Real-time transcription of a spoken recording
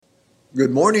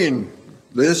Good morning.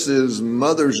 This is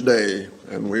Mother's Day,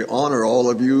 and we honor all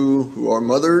of you who are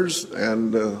mothers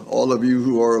and all of you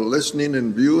who are listening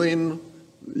and viewing.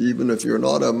 Even if you're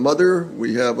not a mother,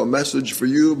 we have a message for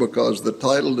you because the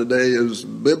title today is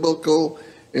Biblical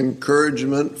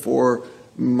Encouragement for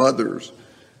Mothers.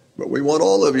 But we want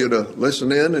all of you to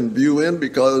listen in and view in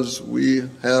because we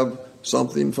have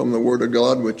something from the Word of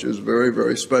God which is very,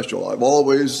 very special. I've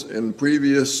always, in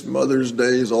previous Mother's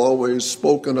Days, always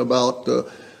spoken about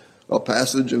a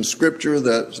passage in Scripture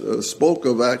that spoke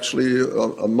of actually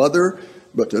a mother,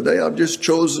 but today I've just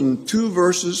chosen two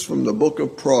verses from the book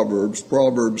of Proverbs,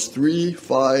 Proverbs 3,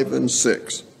 5, and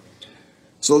 6.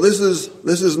 So this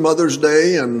is Mother's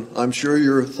Day, and I'm sure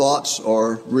your thoughts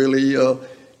are really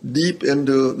deep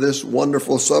into this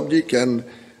wonderful subject, and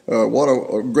what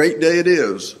a great day it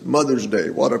is, Mother's Day.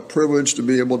 What a privilege to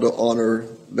be able to honor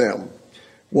them.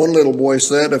 One little boy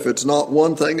said, if it's not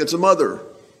one thing, it's a mother.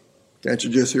 Can't you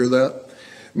just hear that?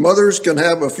 Mothers can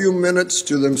have a few minutes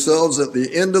to themselves at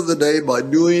the end of the day by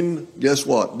doing, guess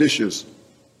what? Dishes.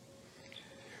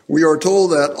 We are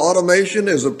told that automation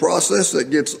is a process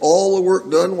that gets all the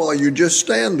work done while you just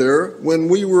stand there. When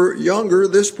we were younger,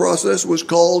 this process was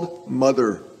called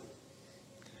mother.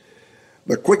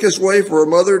 The quickest way for a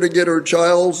mother to get her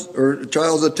child's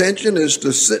attention is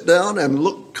to sit down and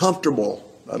look comfortable.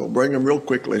 That'll bring them real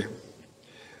quickly.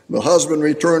 The husband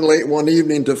returned late one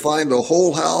evening to find the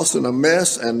whole house in a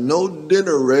mess and no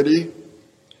dinner ready.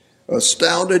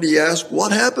 Astounded, he asked,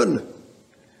 "What happened?"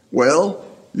 "Well,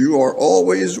 you are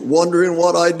always wondering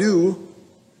what I do.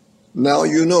 Now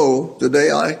you know,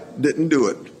 today I didn't do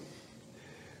it."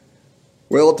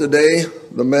 Well, today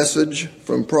the message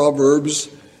from Proverbs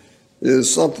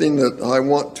is something that I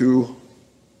want to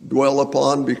dwell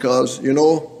upon because,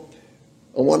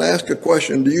 I want to ask a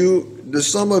question. Do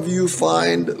some of you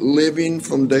find living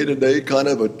from day to day kind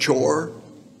of a chore?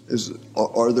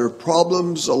 Are there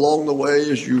problems along the way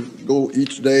as you go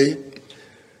each day?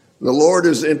 The Lord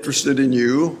is interested in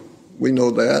you. We know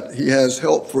that. He has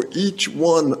help for each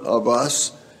one of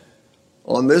us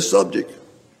on this subject.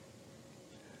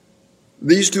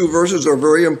 These two verses are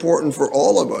very important for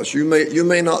all of us. You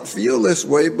may not feel this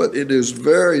way, but it is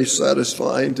very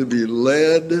satisfying to be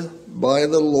led by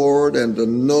the Lord and to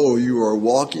know you are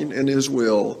walking in His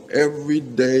will every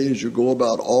day as you go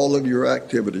about all of your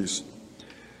activities.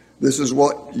 This is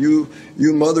what you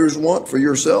mothers want for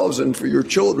yourselves and for your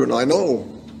children, I know.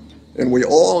 And we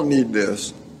all need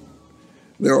this.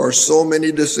 There are so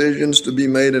many decisions to be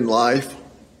made in life,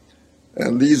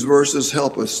 and these verses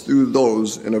help us through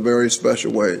those in a very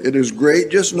special way. It is great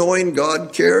just knowing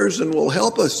God cares and will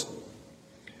help us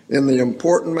in the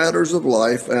important matters of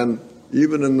life, and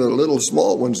even in the little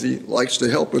small ones, He likes to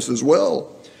help us as well.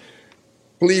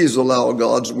 Please allow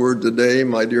God's Word today,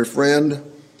 my dear friend,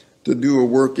 to do a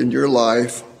work in your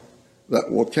life that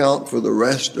will count for the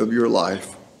rest of your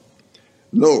life.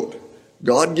 Note,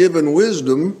 God-given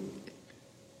wisdom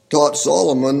taught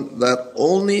Solomon that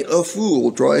only a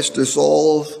fool tries to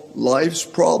solve life's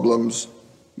problems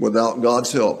without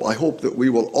God's help. I hope that we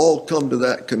will all come to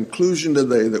that conclusion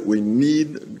today, that we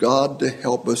need God to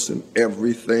help us in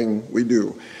everything we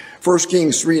do. 1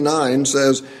 Kings 3:9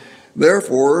 says,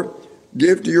 "Therefore,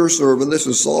 give to your servant," this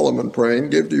is Solomon praying,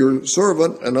 "give to your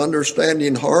servant an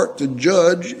understanding heart to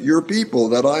judge your people,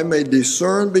 that I may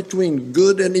discern between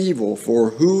good and evil,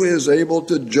 for who is able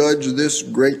to judge this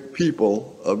great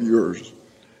people of yours?"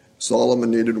 Solomon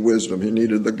needed wisdom. He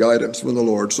needed the guidance from the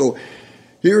Lord. So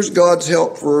here's God's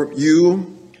help for you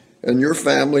and your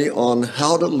family on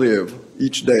how to live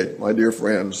each day, my dear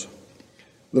friends.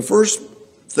 The first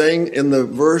thing in the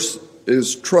verse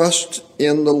is trust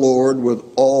in the Lord with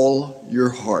all your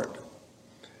heart.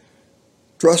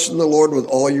 Trust in the Lord with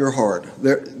all your heart.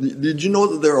 Did you know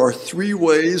that there are three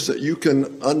ways that you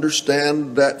can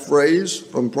understand that phrase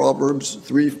from Proverbs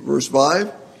 3, verse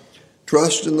 5?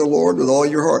 Trust in the Lord with all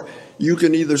your heart. You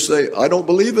can either say, "I don't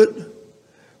believe it,"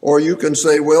 or you can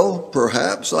say, "Well,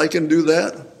 perhaps I can do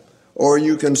that," or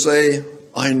you can say,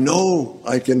 "I know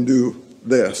I can do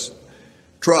this."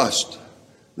 Trust.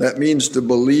 That means to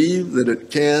believe that it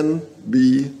can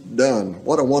be done.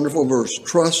 What a wonderful verse.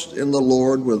 Trust in the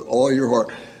Lord with all your heart.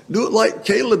 Do it like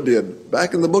Caleb did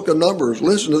back in the book of Numbers.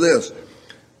 Listen to this.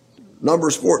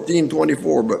 Numbers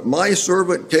 14:24. "But my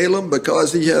servant Caleb,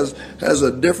 because he has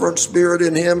a different spirit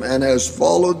in him and has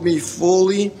followed me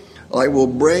fully, I will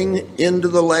bring into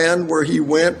the land where he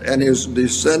went, and his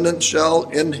descendants shall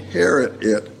inherit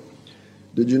it."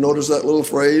 Did you notice that little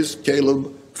phrase?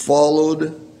 Caleb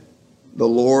followed the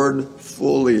Lord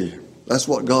fully. That's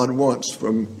what God wants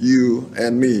from you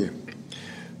and me.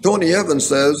 Tony Evans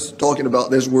says, talking about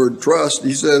this word trust,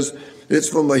 he says, It's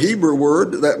from a Hebrew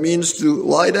word that means to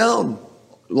lie down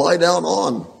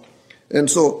on.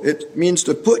 And so it means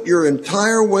to put your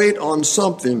entire weight on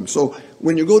something. So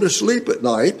when you go to sleep at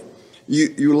night,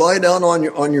 you lie down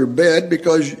on your bed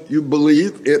because you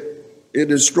believe it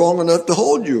is strong enough to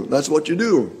hold you. That's what you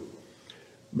do.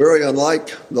 Very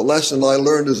unlike the lesson I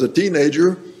learned as a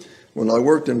teenager when I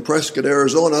worked in Prescott,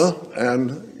 Arizona,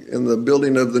 and in the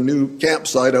building of the new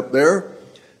campsite up there.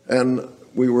 And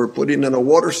we were putting in a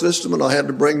water system, and I had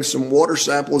to bring some water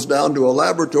samples down to a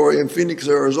laboratory in Phoenix,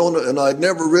 Arizona. And I'd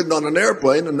never ridden on an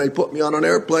airplane, and they put me on an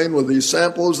airplane with these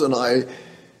samples, and I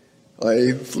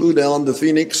flew down to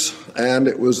Phoenix, and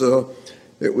it was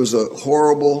a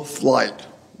horrible flight.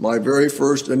 My very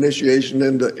first initiation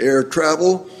into air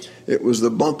travel. It was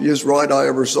the bumpiest ride I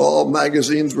ever saw.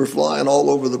 Magazines were flying all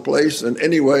over the place. And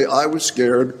anyway, I was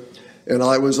scared, and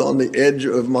I was on the edge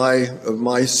of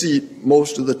my seat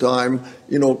most of the time,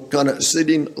 kind of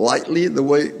sitting lightly the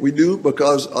way we do,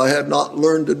 because I had not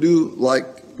learned to do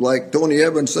like Tony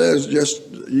Evans says, just,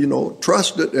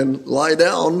 trust it and lie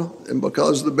down, and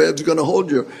because the bed's going to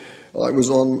hold you. I was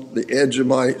on the edge of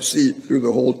my seat through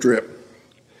the whole trip.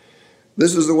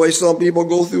 This is the way some people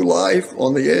go through life,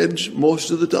 on the edge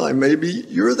most of the time. Maybe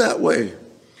you're that way,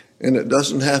 and it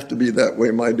doesn't have to be that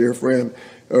way, my dear friend.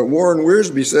 Warren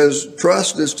Wiersbe says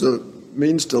trust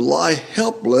means to lie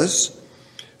helpless,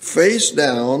 face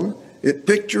down. It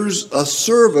pictures a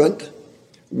servant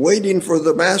waiting for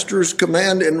the master's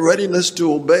command in readiness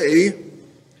to obey,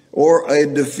 or a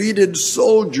defeated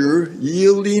soldier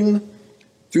yielding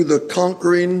to the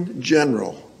conquering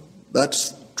general.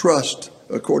 That's trust,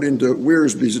 according to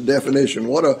Wiersbe's definition.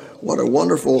 What a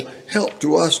wonderful help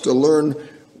to us to learn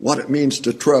what it means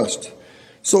to trust.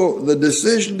 So the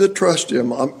decision to trust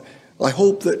him, I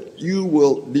hope that you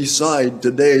will decide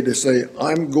today to say,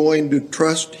 I'm going to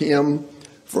trust him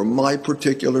for my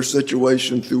particular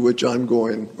situation through which I'm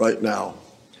going right now.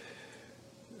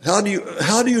 How do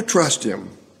you trust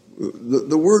him?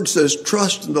 The word says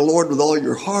trust in the Lord with all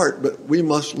your heart, but we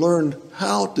must learn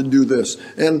how to do this.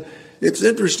 And it's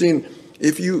interesting,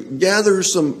 if you gather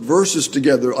some verses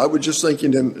together, I was just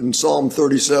thinking in Psalm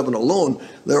 37 alone,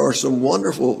 there are some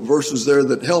wonderful verses there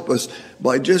that help us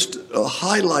by just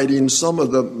highlighting some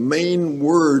of the main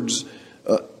words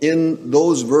in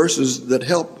those verses that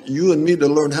help you and me to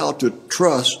learn how to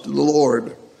trust the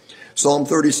Lord. Psalm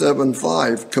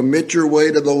 37:5, commit your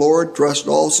way to the Lord, trust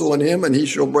also in him, and he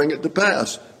shall bring it to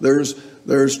pass. There's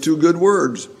two good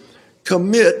words,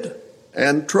 commit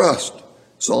and trust.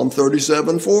 Psalm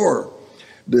 37:4,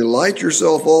 delight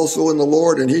yourself also in the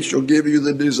Lord, and he shall give you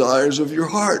the desires of your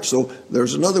heart. So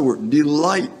there's another word,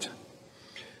 delight.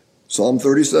 Psalm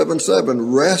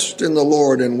 37:7, rest in the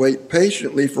Lord and wait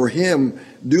patiently for him.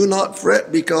 Do not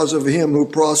fret because of him who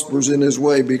prospers in his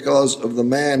way, because of the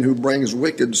man who brings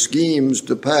wicked schemes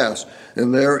to pass.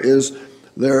 And there is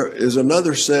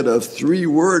another set of three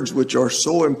words which are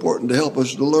so important to help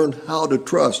us to learn how to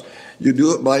trust. You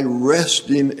do it by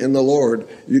resting in the Lord.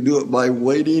 You do it by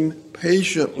waiting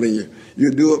patiently. You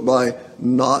do it by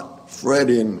not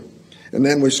fretting. And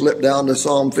then we slip down to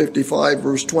Psalm 55,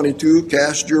 verse 22,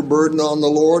 cast your burden on the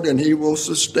Lord, and he will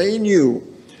sustain you.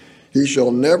 He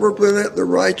shall never permit the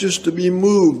righteous to be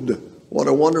moved. What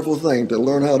a wonderful thing to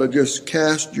learn how to just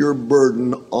cast your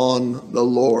burden on the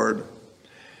Lord.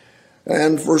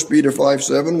 And 1 Peter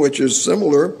 5:7, which is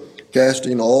similar,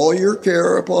 casting all your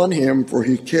care upon him, for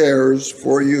he cares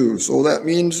for you. So that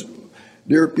means,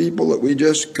 dear people, that we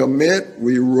just commit,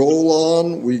 we roll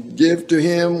on, we give to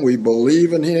him, we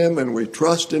believe in him, and we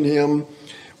trust in him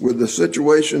with the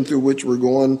situation through which we're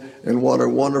going, and what a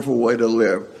wonderful way to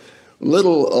live.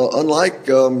 Unlike,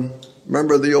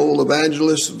 remember the old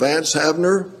evangelist Vance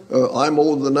Havner? I'm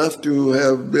old enough to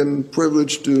have been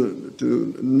privileged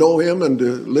to know him and to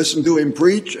listen to him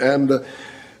preach, and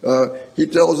he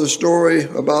tells a story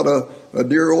about a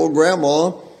dear old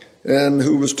grandma, and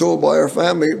who was told by her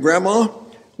family, Grandma,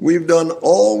 we've done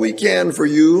all we can for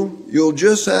you. You'll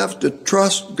just have to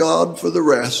trust God for the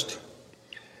rest.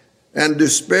 And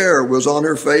despair was on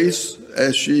her face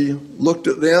as she looked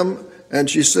at them, and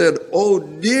she said, oh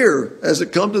dear, has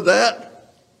it come to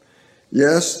that?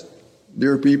 Yes,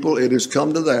 dear people, it has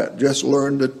come to that. Just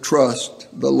learn to trust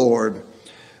the Lord.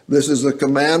 This is a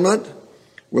commandment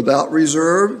without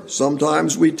reserve.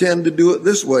 Sometimes we tend to do it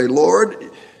this way. Lord,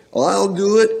 I'll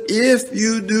do it if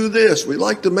you do this. We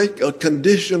like to make a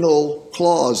conditional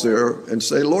clause there and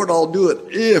say, Lord, I'll do it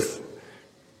if.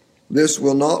 This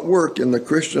will not work in the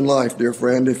Christian life, dear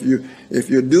friend. If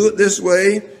you do it this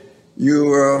way,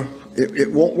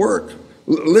 it won't work.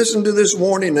 Listen to this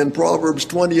warning in Proverbs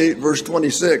 28, verse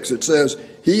 26. It says,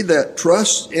 he that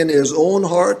trusts in his own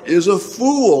heart is a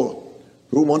fool.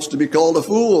 Who wants to be called a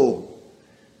fool?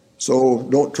 So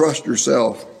don't trust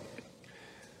yourself.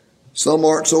 Some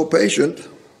aren't so patient.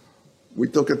 We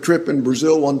took a trip in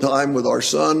Brazil one time with our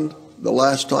son, the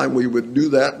last time we would do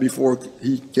that before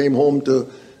he came home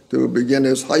to begin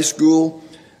his high school.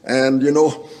 And,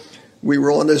 we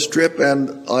were on this trip,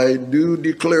 and I do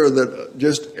declare that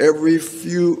just every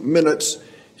few minutes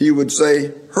he would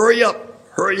say, hurry up,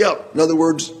 hurry up. In other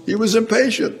words, he was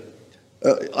impatient.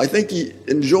 I think he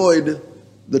enjoyed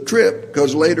the trip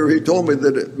because later he told me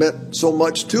that it meant so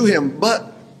much to him.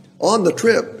 But on the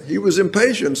trip, he was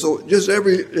impatient. So just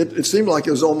it seemed like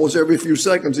it was almost every few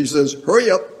seconds he says,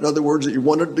 hurry up. In other words, he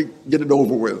wanted to get it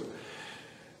over with.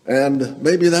 And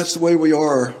maybe that's the way we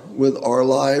are with our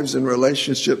lives in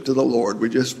relationship to the Lord. We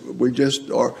just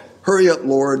are, hurry up,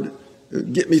 Lord,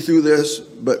 get me through this.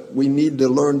 But we need to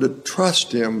learn to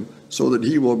trust him so that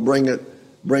he will bring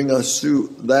us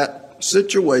through that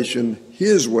situation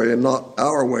his way and not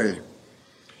our way.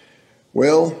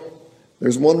 Well,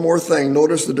 there's one more thing.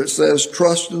 Notice that it says,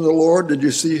 trust in the Lord. Did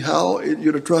you see how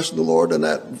you're to trust in the Lord? In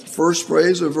that first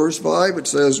phrase of verse 5, it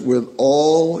says, with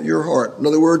all your heart. In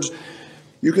other words,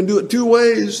 you can do it two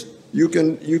ways. You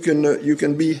can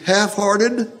be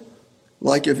half-hearted,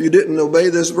 like if you didn't obey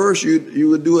this verse, you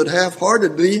would do it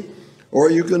half-heartedly, or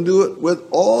you can do it with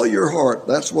all your heart.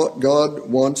 That's what God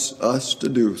wants us to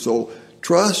do. So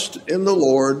trust in the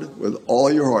Lord with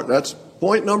all your heart. That's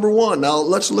point number one. Now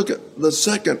let's look at the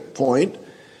second point.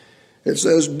 It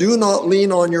says, do not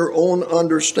lean on your own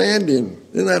understanding.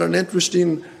 Isn't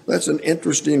that that's an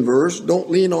interesting verse. Don't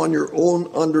lean on your own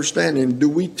understanding. Do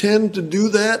we tend to do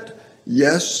that?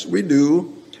 Yes, we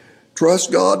do.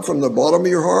 Trust God from the bottom of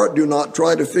your heart. Do not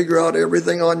try to figure out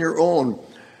everything on your own.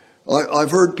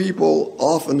 I've heard people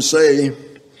often say,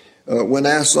 when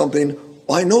asked something,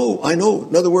 I know.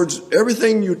 In other words,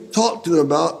 everything you talk to them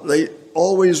about, they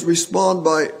always respond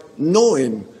by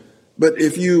knowing. But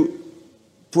if you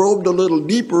probed a little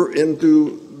deeper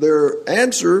into their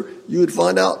answer, you would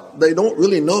find out they don't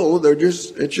really know.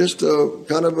 It's just a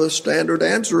kind of a standard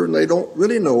answer, and they don't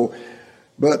really know.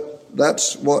 But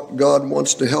that's what God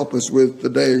wants to help us with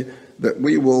today, that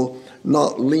we will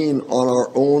not lean on our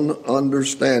own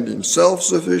understanding.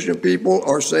 Self-sufficient people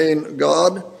are saying,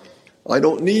 God, I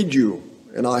don't need you.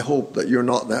 And I hope that you're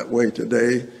not that way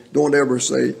today. Don't ever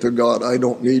say to God, I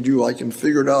don't need you. I can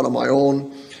figure it out on my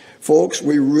own. Folks,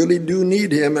 we really do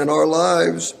need him in our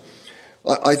lives.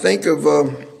 I think of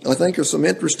some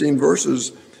interesting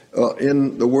verses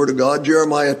in the Word of God.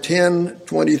 Jeremiah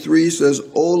 10:23 says,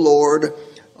 O Lord,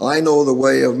 I know the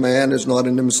way of man is not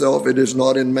in himself. It is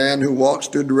not in man who walks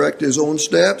to direct his own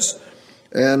steps.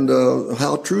 And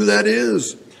how true that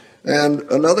is. And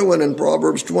another one in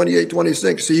Proverbs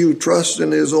 28:26, he who trusts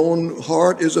in his own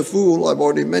heart is a fool. I've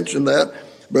already mentioned that.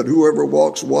 But whoever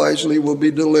walks wisely will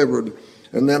be delivered.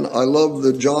 And then I love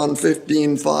the John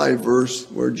 15:5 verse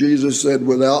where Jesus said,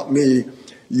 without me,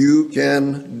 you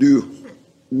can do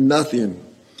nothing.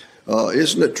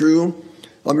 Isn't it true?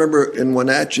 I remember in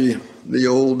Wenatchee, the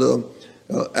old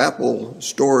apple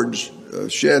storage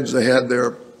sheds they had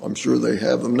there. I'm sure they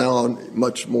have them now,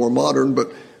 much more modern,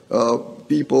 but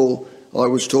people, I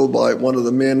was told by one of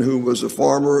the men who was a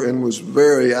farmer and was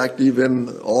very active in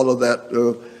all of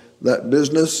that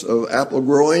business of apple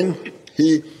growing.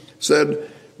 He said,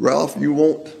 Ralph, you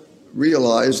won't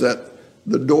realize that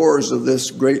the doors of this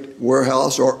great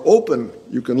warehouse are open.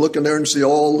 You can look in there and see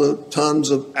all the tons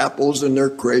of apples in their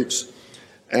crates.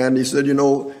 And he said,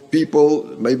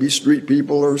 people, maybe street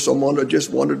people or someone that just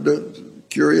wanted to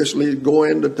curiously go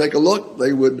in to take a look,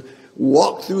 they would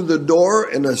walk through the door,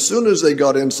 and as soon as they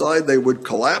got inside, they would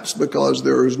collapse because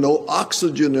there is no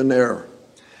oxygen in there.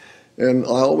 And I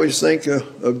always think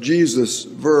of Jesus'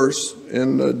 verse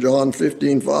in John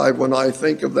 15:5 when I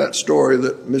think of that story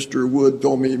that Mr. Wood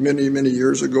told me many, many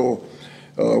years ago.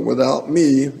 Without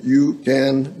me, you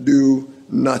can do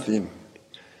nothing.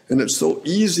 And it's so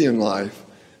easy in life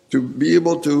to be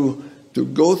able to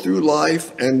go through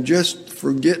life and just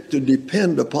forget to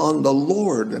depend upon the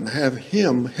Lord and have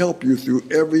him help you through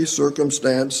every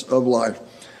circumstance of life.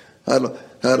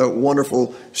 Had a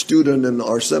wonderful student in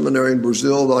our seminary in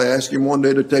Brazil. I asked him one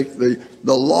day to take the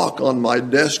lock on my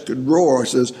desk drawer. I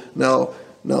says, now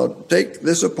take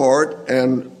this apart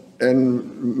and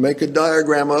make a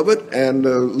diagram of it and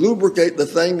lubricate the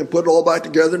thing and put it all back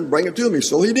together and bring it to me.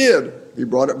 So he did. He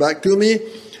brought it back to me,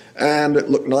 and it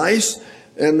looked nice.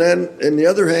 And then in the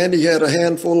other hand, he had a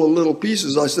handful of little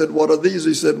pieces. I said, what are these?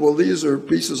 He said, well, these are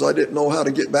pieces I didn't know how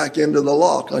to get back into the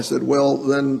lock. I said, well,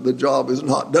 then the job is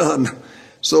not done.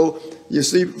 So you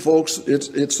see, folks,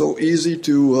 it's so easy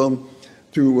to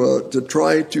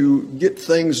try to get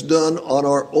things done on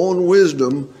our own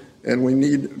wisdom, and we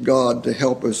need God to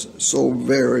help us so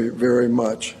very, very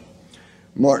much.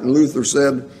 Martin Luther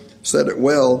said it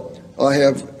well, I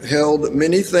have held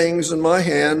many things in my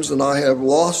hands, and I have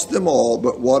lost them all,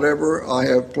 but whatever I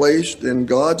have placed in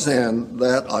God's hand,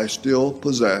 that I still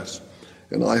possess.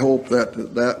 And I hope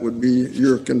that would be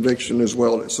your conviction as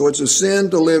well. So it's a sin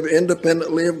to live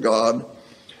independently of God.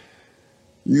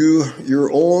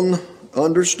 Your own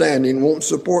understanding won't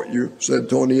support you, said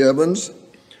Tony Evans.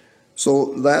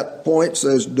 So that point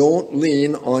says, don't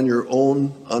lean on your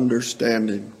own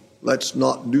understanding. Let's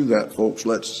not do that, folks.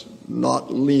 Let's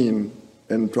not lean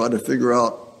and try to figure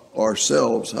out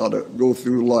ourselves how to go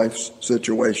through life's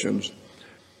situations.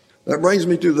 That brings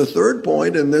me to the third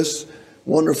point in this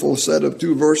wonderful set of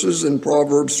 2 verses in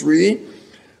Proverbs 3.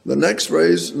 The next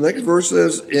verse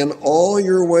says, in all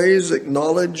your ways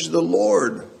acknowledge the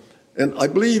Lord. And I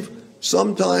believe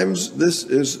sometimes this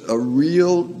is a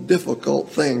real difficult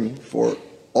thing for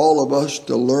all of us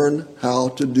to learn how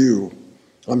to do.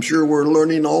 I'm sure we're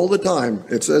learning all the time.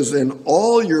 It says, in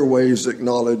all your ways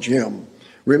acknowledge him.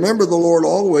 Remember the Lord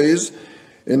always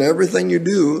in everything you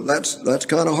do. That's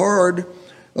kind of hard.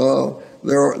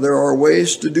 There are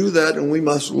ways to do that, and we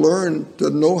must learn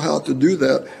to know how to do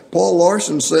that. Paul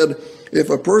Larson said, if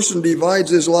a person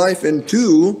divides his life in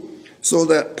two, so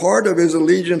that part of his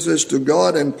allegiance is to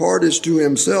God and part is to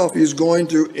himself, he's going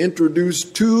to introduce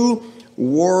 2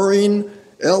 warring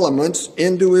elements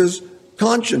into his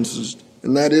consciences,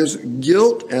 and that is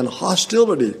guilt and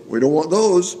hostility. We don't want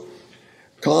those.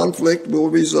 Conflict will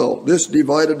result. This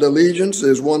divided allegiance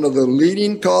is one of the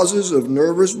leading causes of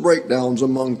nervous breakdowns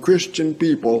among Christian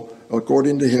people,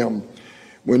 according to him.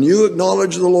 When you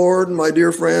acknowledge the Lord, my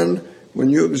dear friend,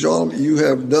 when you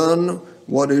have done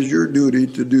what is your duty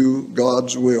to do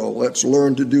God's will. Let's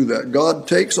learn to do that. God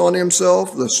takes on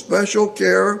himself the special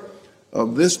care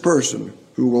of this person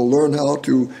who will learn how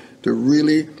to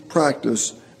really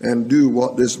practice and do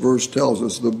what this verse tells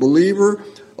us. The believer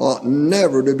ought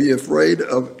never to be afraid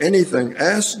of anything.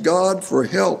 Ask God for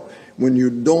help when you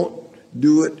don't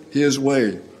do it his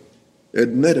way.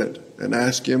 Admit it and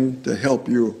ask him to help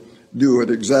you do it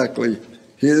exactly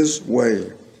his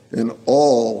way. In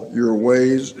all your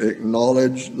ways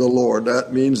acknowledge the Lord.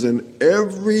 That means in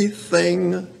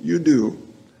everything you do.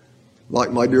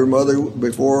 Like my dear mother,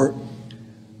 before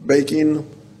baking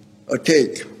a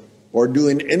cake or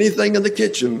doing anything in the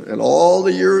kitchen, and all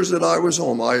the years that I was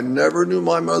home, I never knew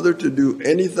my mother to do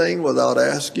anything without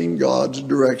asking God's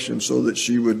direction so that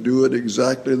she would do it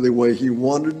exactly the way he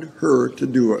wanted her to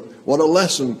do it. What a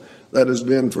lesson that has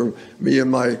been for me and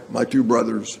my 2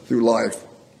 brothers through life.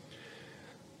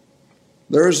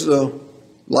 There's the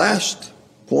last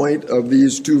point of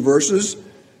these 2 verses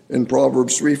in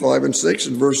Proverbs 3, 5, and 6.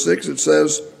 In verse 6 it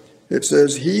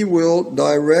says, he will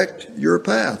direct your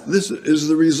path. This is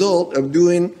the result of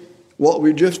doing what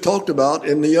we just talked about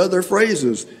in the other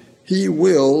phrases. He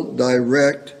will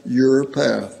direct your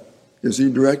path. Is he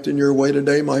directing your way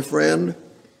today, my friend?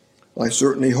 I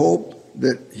certainly hope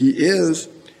that he is.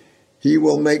 He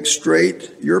will make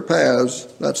straight your paths.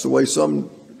 That's the way some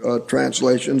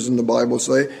translations in the Bible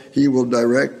say. He will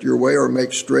direct your way or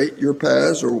make straight your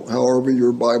paths, or however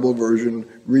your Bible version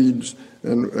reads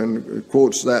and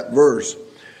quotes that verse.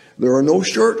 There are no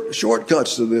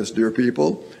shortcuts to this, dear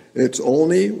people. It's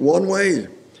only one way.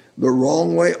 The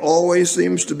wrong way always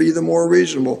seems to be the more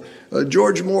reasonable.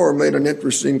 George Moore made an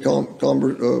interesting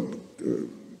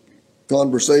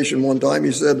conversation one time.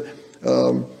 He said,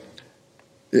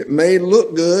 it may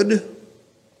look good.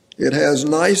 It has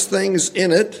nice things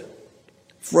in it.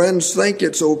 Friends think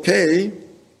it's okay.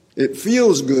 It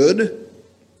feels good.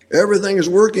 Everything is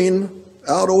working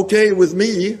out okay with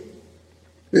me.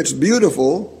 It's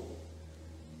beautiful.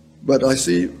 But I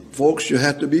see, folks, you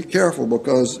have to be careful,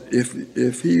 because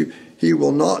if he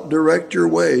will not direct your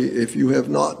way if you have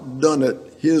not done it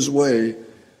his way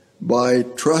by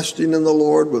trusting in the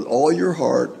Lord with all your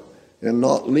heart and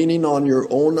not leaning on your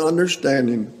own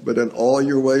understanding, but in all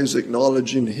your ways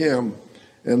acknowledging him,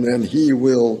 and then he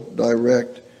will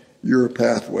direct your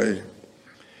pathway.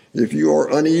 If you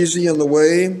are uneasy in the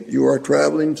way you are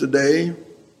traveling today,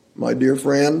 my dear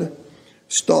friend,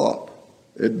 stop,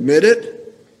 admit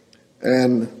it,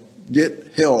 and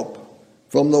get help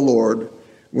from the Lord.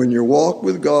 When you walk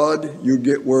with God, you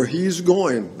get where he's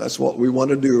going. That's what we want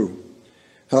to do.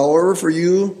 However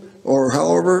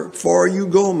far you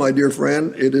go, my dear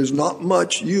friend, it is not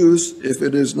much use if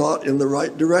it is not in the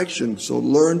right direction. So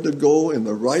learn to go in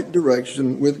the right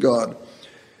direction with God.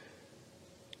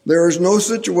 There is no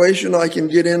situation I can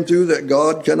get into that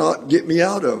God cannot get me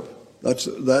out of.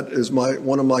 That is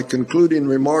one of my concluding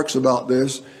remarks about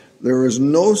this. There is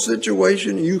no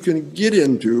situation you can get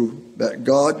into that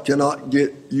God cannot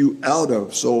get you out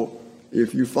of. So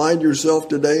if you find yourself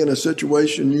today in a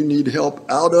situation you need help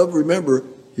out of, remember,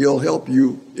 He'll help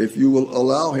you if you will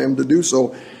allow Him to do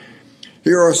so.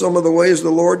 Here are some of the ways the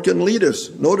Lord can lead us.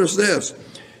 Notice this.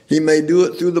 He may do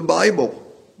it through the Bible.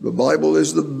 The Bible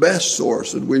is the best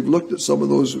source, and we've looked at some of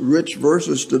those rich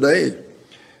verses today.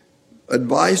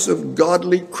 Advice of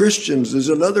godly Christians is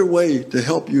another way to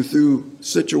help you through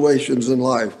situations in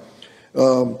life,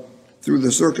 through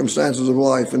the circumstances of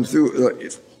life,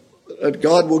 and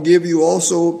God will give you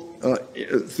also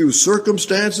through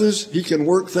circumstances. He can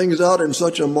work things out in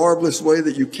such a marvelous way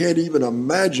that you can't even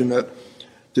imagine it,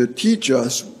 to teach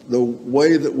us the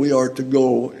way that we are to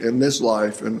go in this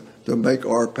life and to make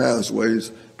our pathways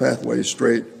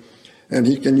straight. And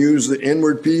He can use the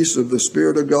inward peace of the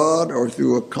Spirit of God, or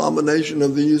through a combination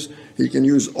of these, He can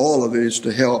use all of these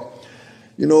to help.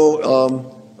 You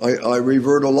know, I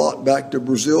revert a lot back to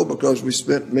Brazil because we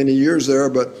spent many years there,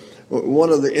 but one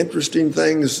of the interesting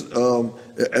things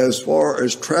as far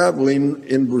as traveling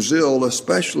in Brazil,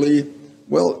 especially,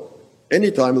 well, any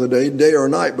time of the day or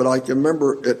night, but I can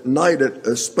remember at night it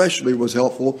especially was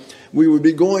helpful. We would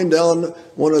be going down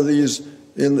one of these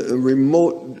in the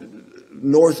remote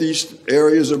northeast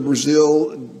areas of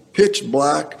Brazil, pitch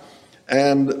black,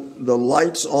 and the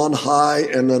lights on high,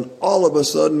 and then all of a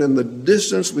sudden in the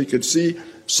distance we could see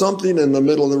something in the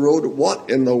middle of the road. What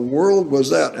in the world was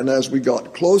that? And as we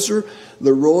got closer,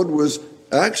 the road was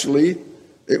actually,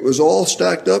 it was all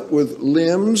stacked up with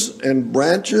limbs and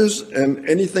branches and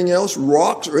anything else,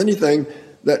 rocks or anything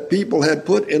that people had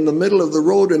put in the middle of the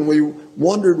road. And we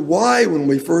wondered why when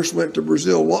we first went to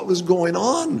Brazil, what was going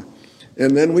on?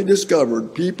 And then we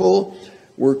discovered people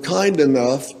were kind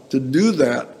enough to do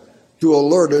that, to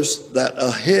alert us that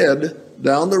ahead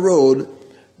down the road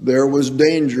there was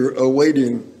danger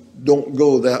awaiting. Don't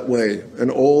go that way.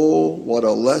 And oh, what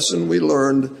a lesson we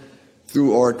learned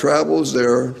through our travels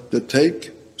there, to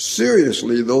take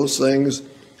seriously those things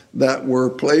that were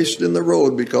placed in the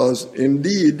road, because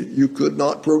indeed you could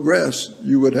not progress.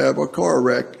 You would have a car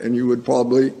wreck and you would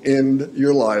probably end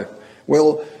your life.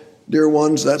 Well, dear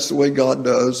ones, that's the way God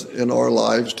does in our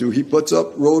lives too. He puts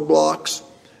up roadblocks,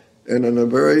 and in a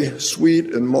very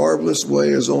sweet and marvelous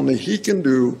way, as only He can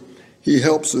do, He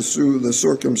helps us through the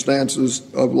circumstances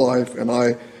of life. And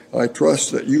I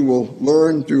trust that you will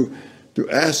learn to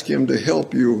ask Him to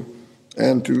help you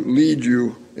and to lead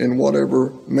you in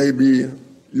whatever may be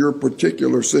your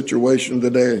particular situation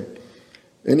today.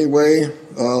 Anyway,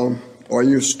 are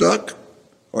you stuck?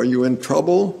 Are you in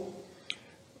trouble?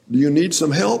 Do you need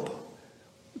some help?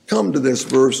 Come to this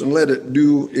verse and let it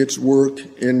do its work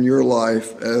in your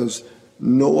life as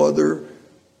no other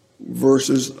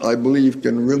verses, I believe,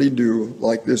 can really do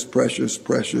like this precious,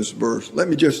 precious verse. Let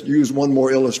me just use one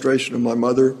more illustration of my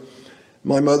mother.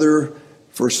 My mother,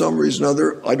 for some reason or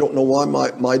other, I don't know why,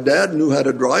 my dad knew how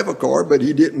to drive a car, but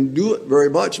he didn't do it very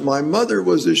much. My mother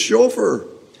was his chauffeur,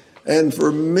 and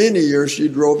for many years she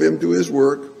drove him to his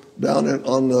work down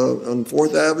on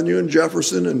 4th Avenue in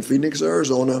Jefferson in Phoenix,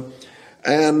 Arizona.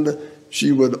 And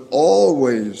she would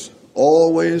always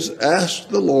ask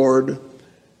the Lord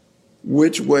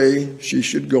which way she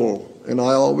should go. And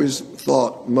I always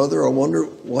thought, Mother, I wonder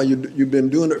why you've been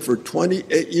doing it for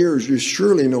 28 years. You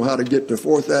surely know how to get to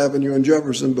 4th Avenue in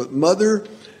Jefferson. But Mother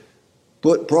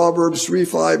put Proverbs 3,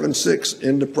 5, and 6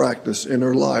 into practice in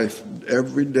her life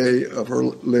every day of her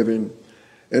living.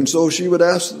 And so she would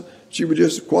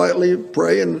just quietly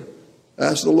pray and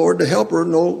ask the Lord to help her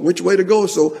know which way to go.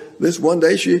 So this one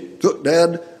day she took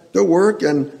Dad to work,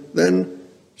 and then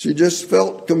she just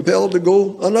felt compelled to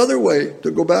go another way,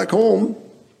 to go back home.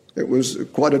 It was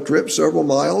quite a trip, several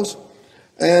miles.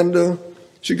 And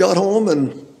she got home,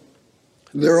 and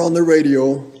there on the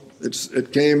radio,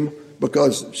 it came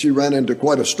because she ran into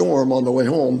quite a storm on the way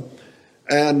home.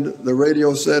 And the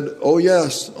radio said, oh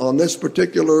yes, on this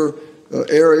particular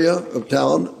area of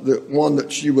town, the one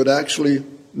that she would actually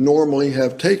normally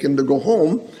have taken to go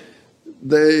home,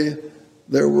 there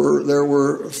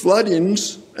were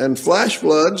floodings and flash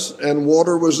floods, and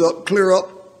water was clear up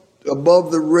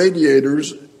above the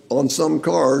radiators on some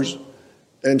cars,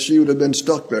 and she would have been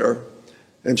stuck there.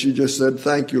 And she just said,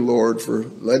 thank you, Lord, for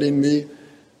letting me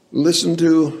listen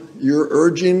to your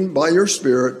urging by your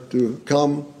Spirit to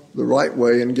come the right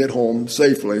way and get home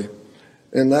safely.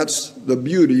 And that's the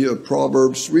beauty of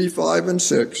Proverbs 3, 5, and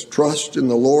 6. Trust in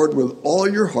the Lord with all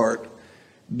your heart.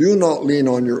 Do not lean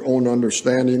on your own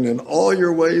understanding. In all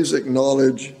your ways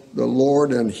acknowledge the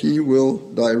Lord, and he will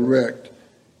direct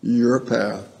your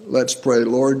path. Let's pray.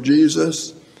 Lord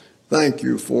Jesus, thank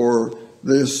you for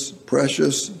this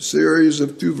precious series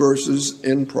of 2 verses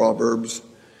in Proverbs.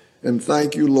 And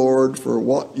thank you, Lord, for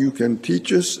what you can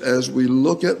teach us as we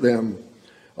look at them.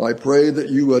 I pray that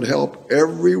you would help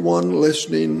everyone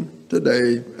listening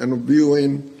today and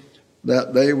viewing,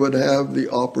 that they would have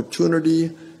the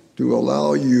opportunity to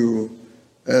allow you,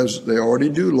 as they already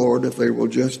do, Lord, if they will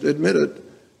just admit it,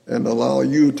 and allow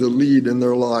you to lead in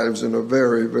their lives in a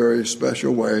very, very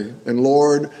special way. And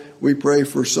Lord, we pray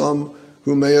for some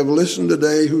who may have listened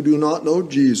today who do not know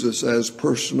Jesus as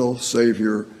personal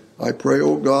Savior. I pray,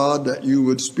 O God, that you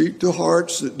would speak to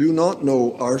hearts that do not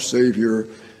know our Savior.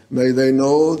 May they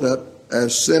know that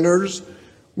as sinners,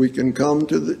 we can come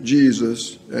to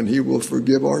Jesus, and he will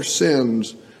forgive our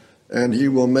sins, and he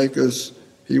will make us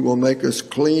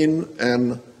clean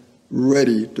and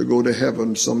ready to go to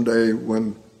heaven someday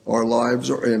when our lives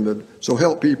are ended. So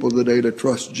help people today to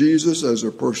trust Jesus as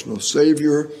their personal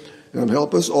Savior, and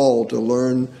help us all to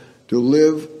learn to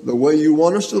live the way you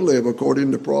want us to live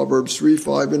according to Proverbs 3,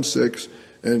 5, and 6,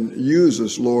 and use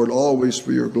us, Lord, always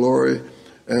for your glory.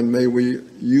 And may we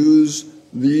use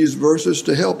these verses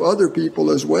to help other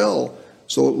people as well.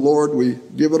 So, Lord, we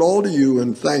give it all to you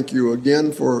and thank you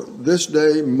again for this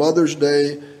day, Mother's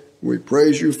Day. We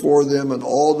praise you for them and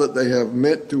all that they have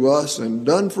meant to us and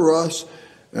done for us,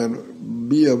 and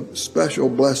be a special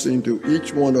blessing to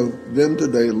each one of them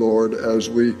today, Lord, as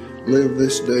we live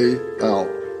this day out.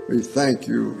 We thank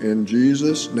you in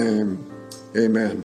Jesus' name. Amen.